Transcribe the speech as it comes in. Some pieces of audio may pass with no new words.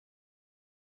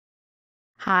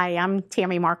Hi, I'm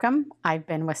Tammy Markham. I've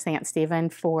been with St. Stephen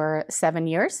for 7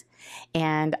 years,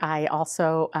 and I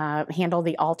also handle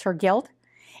the Altar Guild,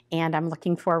 and I'm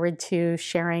looking forward to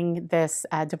sharing this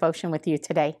devotion with you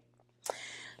today.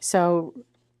 So,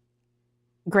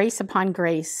 grace upon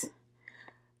grace.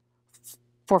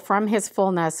 For from his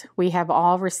fullness we have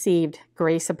all received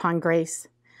grace upon grace.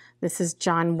 This is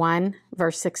John 1,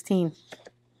 verse 16.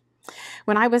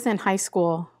 When I was in high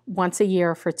school, once a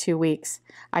year for 2 weeks,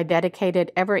 I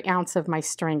dedicated every ounce of my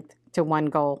strength to one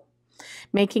goal,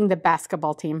 making the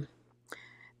basketball team.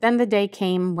 Then the day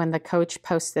came when the coach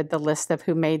posted the list of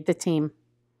who made the team.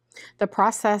 The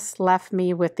process left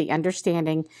me with the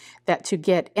understanding that to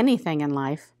get anything in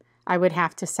life, I would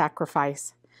have to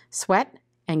sacrifice, sweat,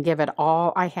 and give it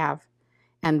all I have,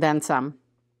 and then some.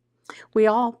 We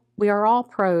are all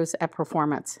pros at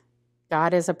performance.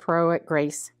 God is a pro at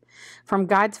grace. From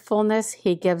God's fullness,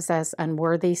 he gives us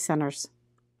unworthy sinners.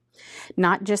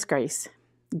 Not just grace,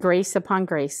 grace upon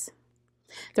grace.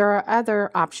 There are other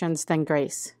options than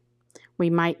grace. We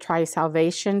might try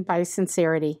salvation by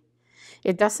sincerity.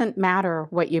 It doesn't matter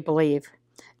what you believe,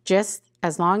 just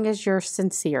as long as you're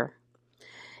sincere.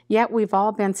 Yet we've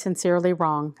all been sincerely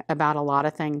wrong about a lot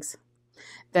of things.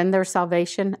 Then there's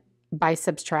salvation by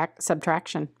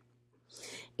subtraction.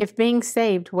 If being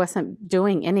saved wasn't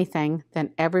doing anything,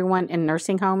 then everyone in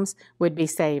nursing homes would be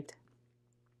saved.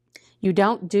 You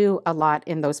don't do a lot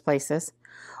in those places.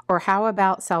 Or how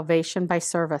about salvation by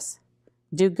service?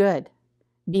 Do good.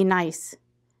 Be nice.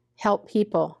 Help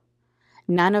people.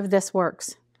 None of this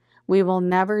works. We will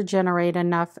never generate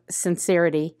enough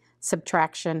sincerity,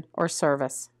 subtraction, or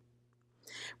service.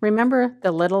 Remember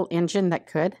the little engine that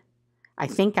could? I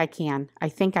think I can. I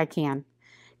think I can.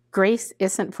 Grace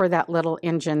isn't for that little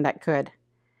engine that could.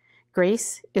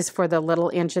 Grace is for the little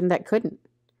engine that couldn't.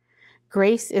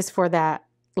 Grace is for that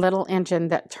little engine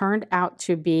that turned out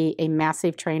to be a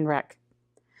massive train wreck.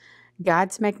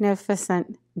 God's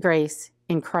magnificent grace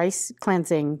in Christ's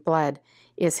cleansing blood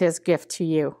is his gift to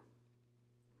you.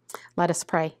 Let us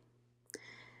pray.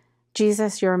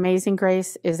 Jesus, your amazing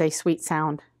grace is a sweet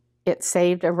sound. It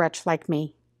saved a wretch like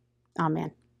me.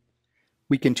 Amen.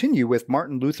 We continue with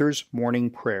Martin Luther's morning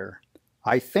prayer.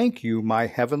 I thank you, my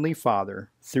heavenly Father,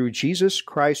 through Jesus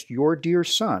Christ, your dear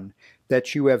Son,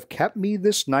 that you have kept me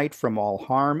this night from all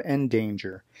harm and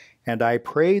danger. And I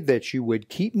pray that you would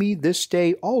keep me this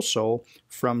day also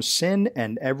from sin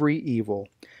and every evil,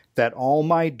 that all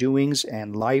my doings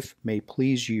and life may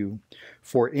please you.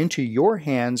 For into your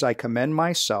hands I commend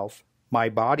myself, my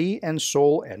body and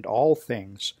soul and all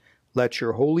things. Let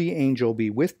your holy angel be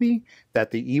with me,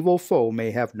 that the evil foe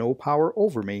may have no power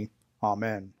over me.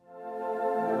 Amen.